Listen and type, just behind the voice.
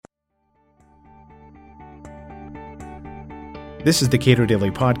This is the Cato Daily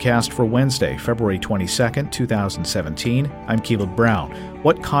Podcast for Wednesday, February 22nd, 2017. I'm Caleb Brown.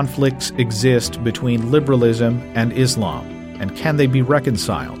 What conflicts exist between liberalism and Islam, and can they be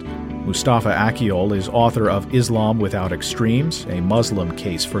reconciled? Mustafa Akyol is author of Islam Without Extremes, a Muslim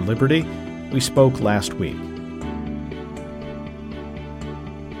Case for Liberty. We spoke last week.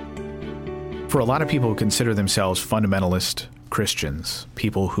 For a lot of people who consider themselves fundamentalist Christians,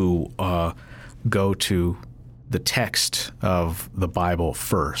 people who go to the text of the Bible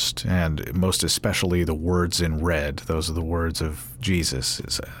first, and most especially the words in red, those are the words of Jesus.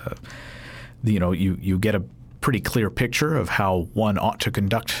 You get a pretty clear picture of how one ought to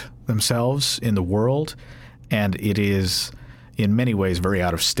conduct themselves in the world, and it is in many ways very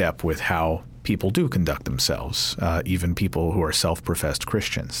out of step with how people do conduct themselves, even people who are self-professed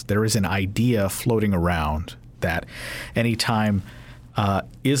Christians. There is an idea floating around that anytime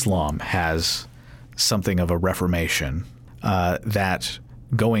Islam has something of a reformation, that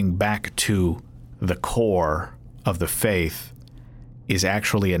going back to the core of the faith is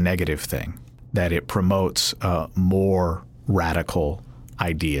actually a negative thing, that it promotes more radical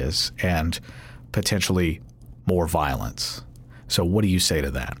ideas and potentially more violence. So what do you say to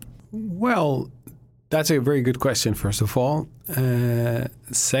that? Well, that's a very good question, first of all.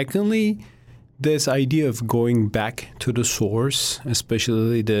 Secondly, this idea of going back to the source,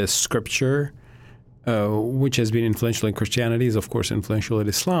 especially the scripture, which has been influential in Christianity, is of course influential in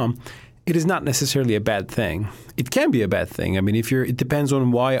Islam. It is not necessarily a bad thing. It can be a bad thing. I mean, it depends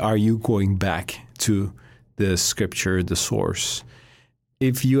on why are you going back to the scripture, the source.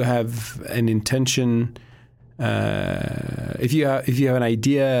 If you have an intention, if you have an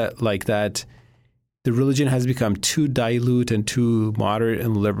idea like that, the religion has become too dilute and too moderate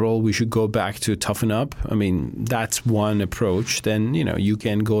and liberal, we should go back to toughen up. I mean, that's one approach. Then, you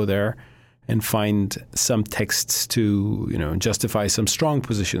can go there and find some texts to, justify some strong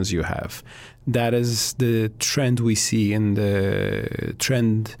positions you have. That is the trend we see in the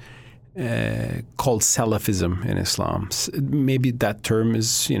trend called Salafism in Islam. Maybe that term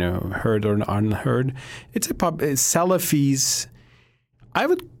is, heard or unheard. It's Salafis. I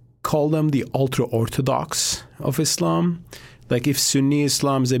would call them the ultra-Orthodox of Islam. Like if Sunni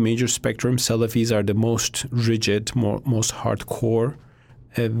Islam is a major spectrum, Salafis are the most rigid, most hardcore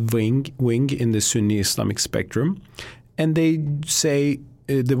wing in the Sunni Islamic spectrum. And they say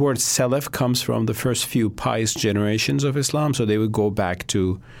the word Salaf comes from the first few pious generations of Islam. So they would go back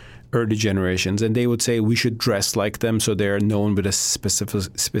to early generations, and they would say we should dress like them. So they are known with a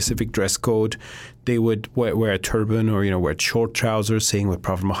specific dress code. They would wear a turban or, wear short trousers, saying what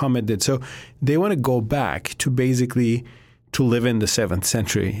Prophet Muhammad did. So they want to go back to basically to live in the 7th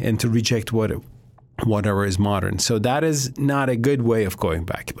century and to reject whatever is modern. So that is not a good way of going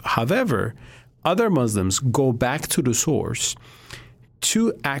back. However, other Muslims go back to the source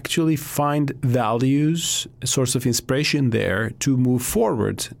to actually find values, a source of inspiration there to move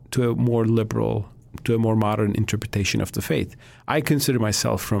forward to a more liberal, to a more modern interpretation of the faith. I consider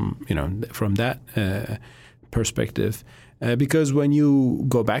myself from that perspective, because when you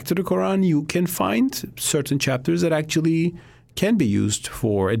go back to the Quran, you can find certain chapters that actually can be used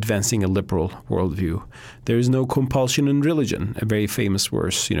for advancing a liberal worldview. There is no compulsion in religion, a very famous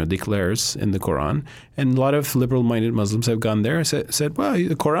verse, declares in the Quran. And a lot of liberal-minded Muslims have gone there and said, well,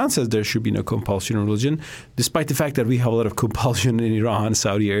 the Quran says there should be no compulsion in religion, despite the fact that we have a lot of compulsion in Iran,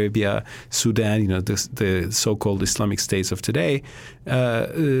 Saudi Arabia, Sudan, the so-called Islamic states of today.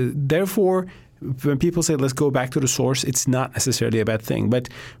 Therefore, when people say, let's go back to the source, it's not necessarily a bad thing, but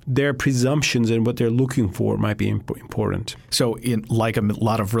their presumptions and what they're looking for might be important. So like a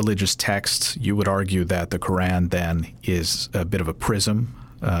lot of religious texts, you would argue that the Quran then is a bit of a prism.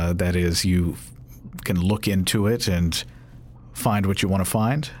 That is, you can look into it and find what you want to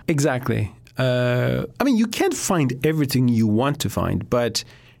find? Exactly. You can't find everything you want to find, but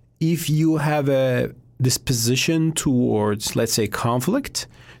if you have a disposition towards, let's say, conflict,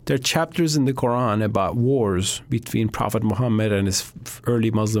 there are chapters in the Quran about wars between Prophet Muhammad and his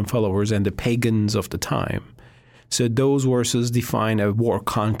early Muslim followers and the pagans of the time. So those verses define a war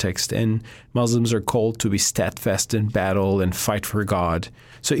context, and Muslims are called to be steadfast in battle and fight for God.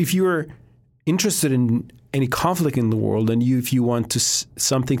 So if you're interested in any conflict in the world, and if you want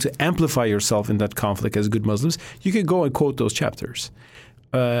something to amplify yourself in that conflict as good Muslims, you can go and quote those chapters.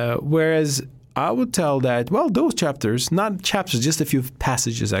 Whereas I would tell that, those chapters, not chapters, just a few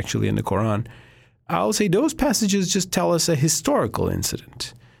passages actually in the Quran, I'll say those passages just tell us a historical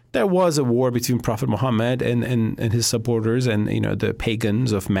incident. there was a war between Prophet Muhammad and his supporters and the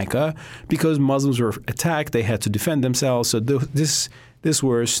pagans of Mecca. Because Muslims were attacked, they had to defend themselves. So this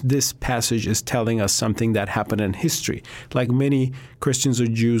passage is telling us something that happened in history. Like many Christians or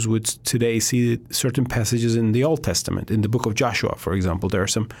Jews would today see certain passages in the Old Testament. In the book of Joshua, for example, there are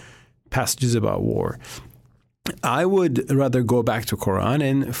some passages about war. I would rather go back to Quran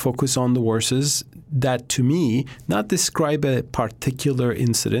and focus on the verses that, to me, not describe a particular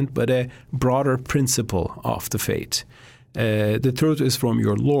incident, but a broader principle of the faith. The truth is from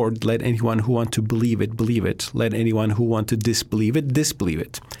your Lord. Let anyone who want to believe it, believe it. Let anyone who want to disbelieve it, disbelieve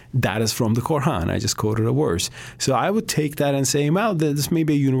it. That is from the Quran. I just quoted a verse. So I would take that and say, well, this may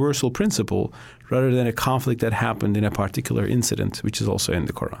be a universal principle rather than a conflict that happened in a particular incident, which is also in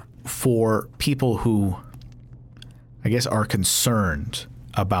the Quran. For people who, I guess, are concerned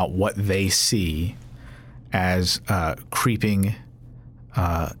about what they see as creeping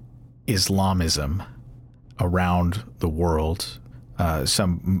Islamism around the world,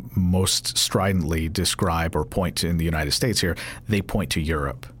 some most stridently describe or point to in the United States here, they point to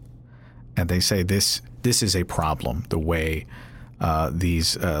Europe. And they say this is a problem, the way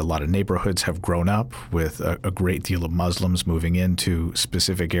a lot of neighborhoods have grown up with a great deal of Muslims moving into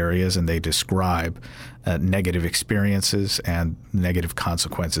specific areas, and they describe negative experiences and negative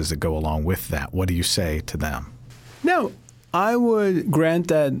consequences that go along with that. What do you say to them? No, I would grant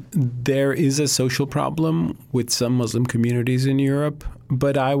that there is a social problem with some Muslim communities in Europe,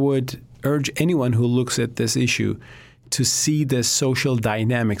 but I would urge anyone who looks at this issue to see the social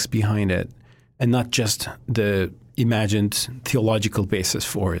dynamics behind it and not just the imagined theological basis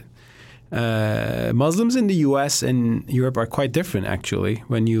for it. Muslims in the U.S. and Europe are quite different, actually,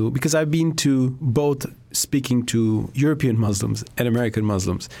 because I've been to both speaking to European Muslims and American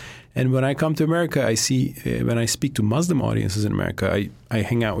Muslims. And when I come to America, I see, when I speak to Muslim audiences in America, I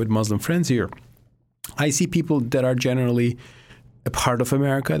hang out with Muslim friends here. I see people that are generally a part of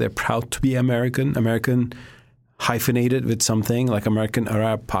America. They're proud to be American hyphenated with something like American,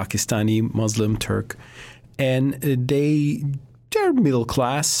 Arab, Pakistani, Muslim, Turk. And they're middle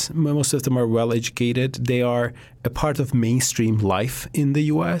class. Most of them are well educated. They are a part of mainstream life in the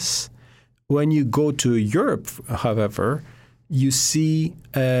U.S. When you go to Europe, however, you see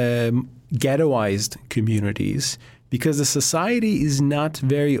ghettoized communities because the society is not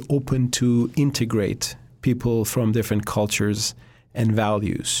very open to integrate people from different cultures and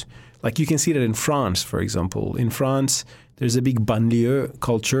values. Like you can see that in France, for example. In France, there's a big banlieue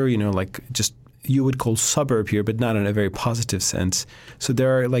culture, like just you would call suburb here, but not in a very positive sense. So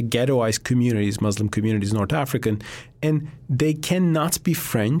there are like ghettoized communities, Muslim communities, North African, and they cannot be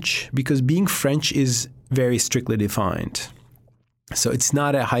French because being French is very strictly defined. So it's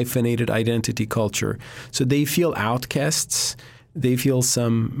not a hyphenated identity culture. So they feel outcasts. They feel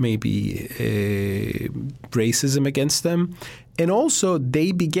some maybe racism against them. And also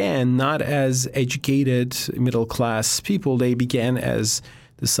they began not as educated middle-class people. They began as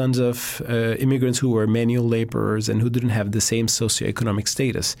the sons of immigrants who were manual laborers and who didn't have the same socioeconomic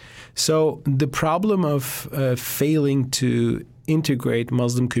status. So the problem of failing to integrate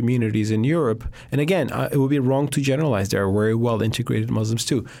Muslim communities in Europe, and again, it would be wrong to generalize. There are very well integrated Muslims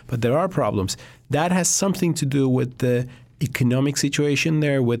too, but there are problems. That has something to do with the economic situation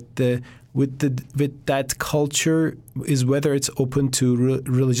there, with that culture, is whether it's open to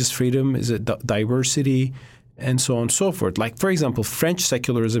religious freedom, is it diversity, and so on and so forth. Like, for example, French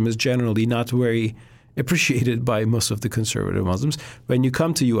secularism is generally not very appreciated by most of the conservative Muslims. When you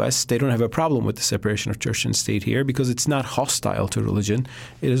come to U.S., they don't have a problem with the separation of church and state here because it's not hostile to religion.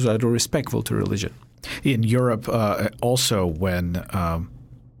 It is rather respectful to religion. In Europe, also when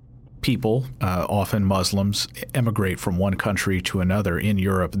people, often Muslims, emigrate from one country to another in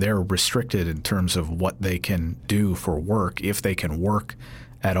Europe, they're restricted in terms of what they can do for work, if they can work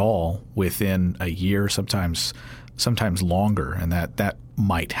at all within a year, sometimes longer, and that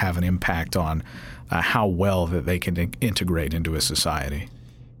might have an impact on how well that they can integrate into a society.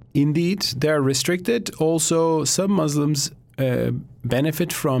 Indeed, they're restricted. Also, some Muslims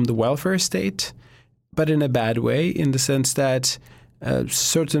benefit from the welfare state, but in a bad way, in the sense that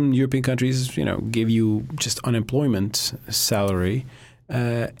certain European countries, give you just unemployment salary,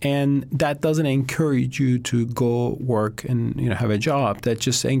 and that doesn't encourage you to go work and have a job. That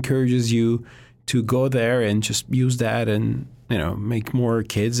just encourages you to go there and just use that and make more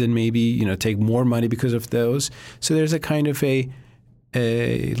kids and maybe take more money because of those. So there's a kind of a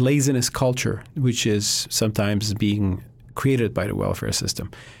laziness culture which is sometimes being created by the welfare system.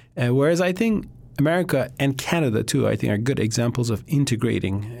 Whereas I think America and Canada, too, I think are good examples of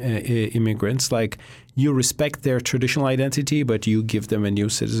integrating immigrants. Like, you respect their traditional identity, but you give them a new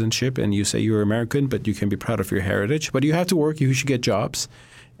citizenship, and you say you're American, but you can be proud of your heritage. But you have to work, you should get jobs,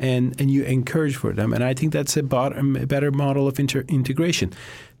 and you encourage for them. And I think that's a better model of integration.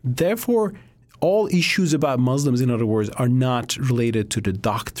 Therefore, all issues about Muslims, in other words, are not related to the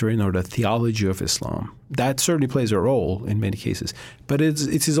doctrine or the theology of Islam. That certainly plays a role in many cases. But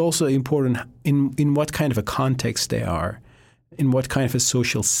it is also important in what kind of a context they are, in what kind of a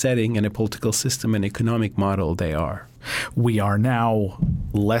social setting and a political system and economic model they are. We are now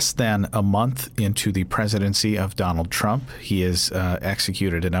less than a month into the presidency of Donald Trump. He has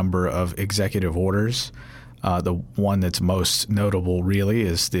executed a number of executive orders. The one that's most notable really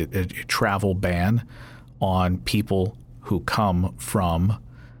is the travel ban on people who come from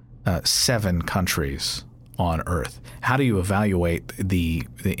 7 countries on Earth. How do you evaluate the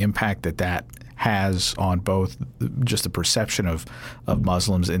impact that has on both just the perception of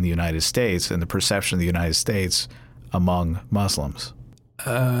Muslims in the United States and the perception of the United States among Muslims?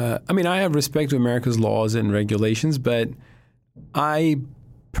 I have respect to America's laws and regulations, but I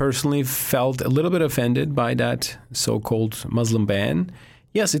personally felt a little bit offended by that so-called Muslim ban.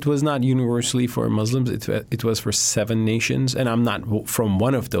 Yes, it was not universally for Muslims. It was for 7 nations, and I'm not from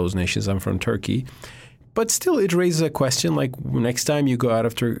one of those nations. I'm from Turkey. But still, it raises a question, like next time you go out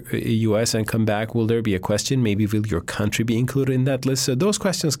of the U.S. and come back, will there be a question? Maybe will your country be included in that list? So those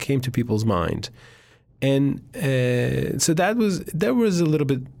questions came to people's mind. And so there was a little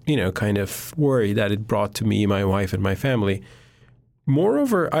bit, kind of worry that it brought to me, my wife, and my family.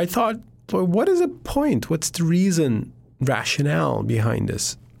 Moreover, I thought, well, what is the point? What's the rationale behind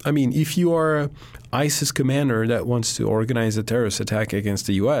this? I mean, if you are an ISIS commander that wants to organize a terrorist attack against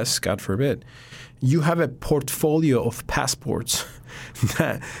the U.S., God forbid, you have a portfolio of passports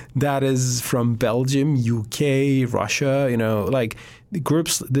that is from Belgium, UK, Russia, like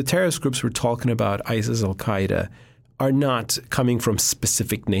the terrorist groups we're talking about, ISIS, Al-Qaeda, are not coming from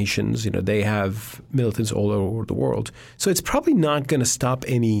specific nations. They have militants all over the world. So it's probably not going to stop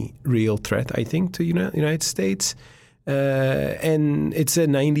any real threat, I think, to the United States. And it's a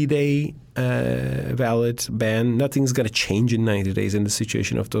 90-day valid ban. Nothing's going to change in 90 days in the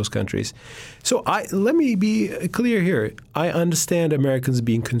situation of those countries. So let me be clear here. I understand Americans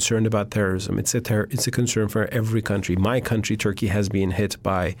being concerned about terrorism. It's a concern for every country. My country, Turkey, has been hit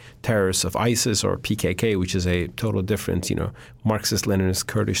by terrorists of ISIS or PKK, which is a total different, Marxist-Leninist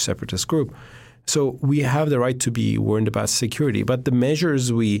Kurdish separatist group. So we have the right to be worried about security. But the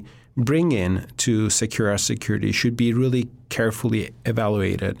measures we bring in to secure our security should be really carefully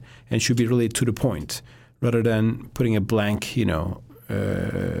evaluated and should be really to the point, rather than putting a blank,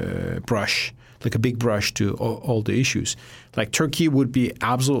 brush, like a big brush to all the issues. Like Turkey would be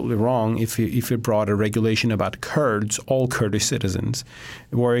absolutely wrong if it brought a regulation about Kurds, all Kurdish citizens,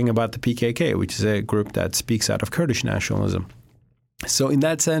 worrying about the PKK, which is a group that speaks out of Kurdish nationalism. So in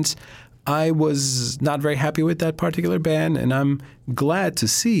that sense, I was not very happy with that particular ban, and I'm glad to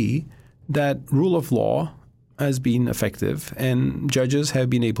see that rule of law has been effective, and judges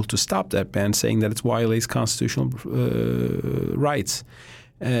have been able to stop that ban, saying that it violates constitutional rights.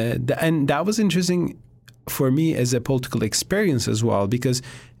 And that was interesting for me as a political experience as well, because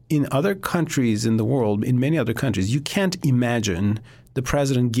in other countries in the world, in many other countries, you can't imagine the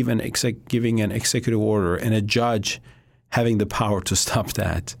president giving an executive order and a judge having the power to stop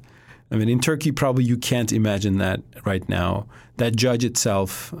that. I mean, in Turkey, probably you can't imagine that right now. That judge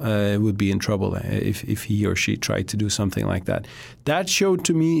itself would be in trouble if he or she tried to do something like that. That showed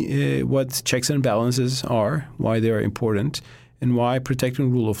to me what checks and balances are, why they are important, and why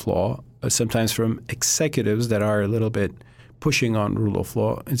protecting rule of law, sometimes from executives that are a little bit pushing on rule of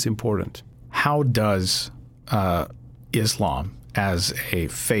law, is important. How does Islam as a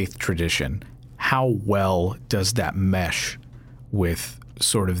faith tradition, how well does that mesh with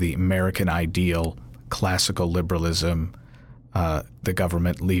sort of the American ideal, classical liberalism, the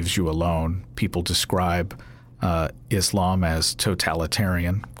government leaves you alone? People describe Islam as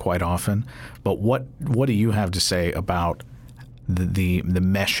totalitarian quite often. But what do you have to say about the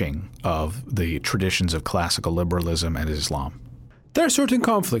meshing of the traditions of classical liberalism and Islam? There are certain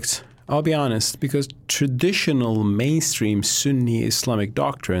conflicts, I'll be honest, because traditional mainstream Sunni Islamic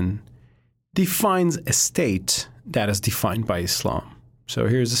doctrine defines a state that is defined by Islam. So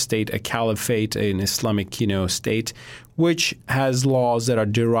here's a state, a caliphate, an Islamic, state, which has laws that are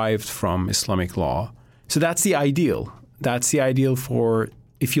derived from Islamic law. So that's the ideal. That's the ideal for,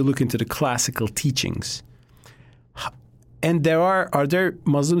 if you look into the classical teachings. And are there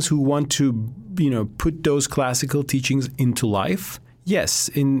Muslims who want to, put those classical teachings into life Yes,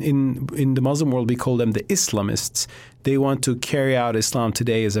 in the Muslim world, we call them the Islamists. They want to carry out Islam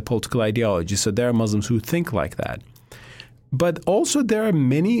today as a political ideology. So there are Muslims who think like that. But also there are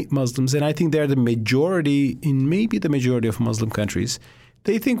many Muslims, and I think they're the majority in maybe the majority of Muslim countries.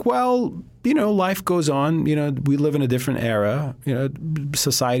 They think, well, life goes on. We live in a different era.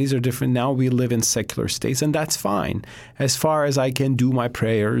 Societies are different. Now we live in secular states, and that's fine. As far as I can do my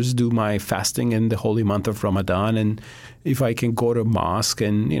prayers, do my fasting in the holy month of Ramadan, and if I can go to mosque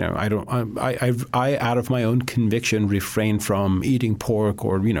and, I out of my own conviction refrain from eating pork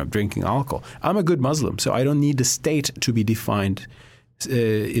or, drinking alcohol. I'm a good Muslim, so I don't need the state to be defined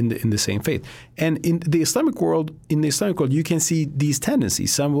in the same faith. And in the Islamic world, you can see these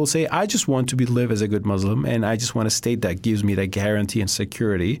tendencies. Some will say, I just want to live as a good Muslim, and I just want a state that gives me that guarantee and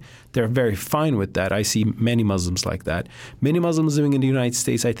security. They're very fine with that. I see many Muslims like that. Many Muslims living in the United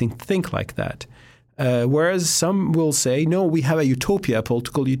States, I think like that. Whereas some will say, no, we have a utopia, a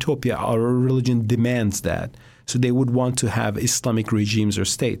political utopia. Our religion demands that. So they would want to have Islamic regimes or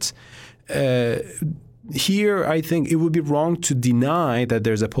states. Here, I think it would be wrong to deny that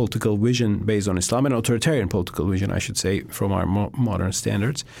there's a political vision based on Islam, an authoritarian political vision, I should say, from our modern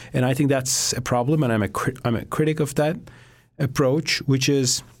standards. And I think that's a problem, and I'm a critic of that approach, which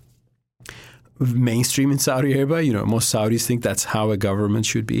is mainstream in Saudi Arabia. Most Saudis think that's how a government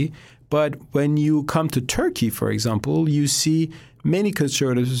should be. But when you come to Turkey, for example, you see many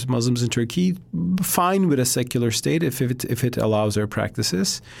conservative Muslims in Turkey fine with a secular state if it allows their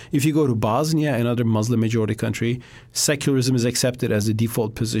practices. If you go to Bosnia, another Muslim-majority country, secularism is accepted as the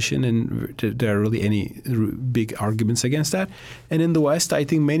default position, and there are really any big arguments against that. And in the West, I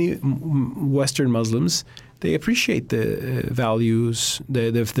think many Western Muslims, they appreciate the values,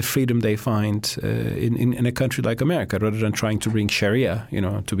 the freedom they find in a country like America, rather than trying to bring Sharia,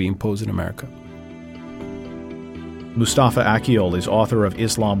 to be imposed in America. Mustafa Akyol is author of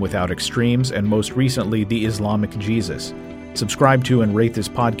Islam Without Extremes and most recently, The Islamic Jesus. Subscribe to and rate this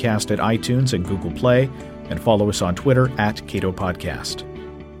podcast at iTunes and Google Play, and follow us on Twitter @CatoPodcast.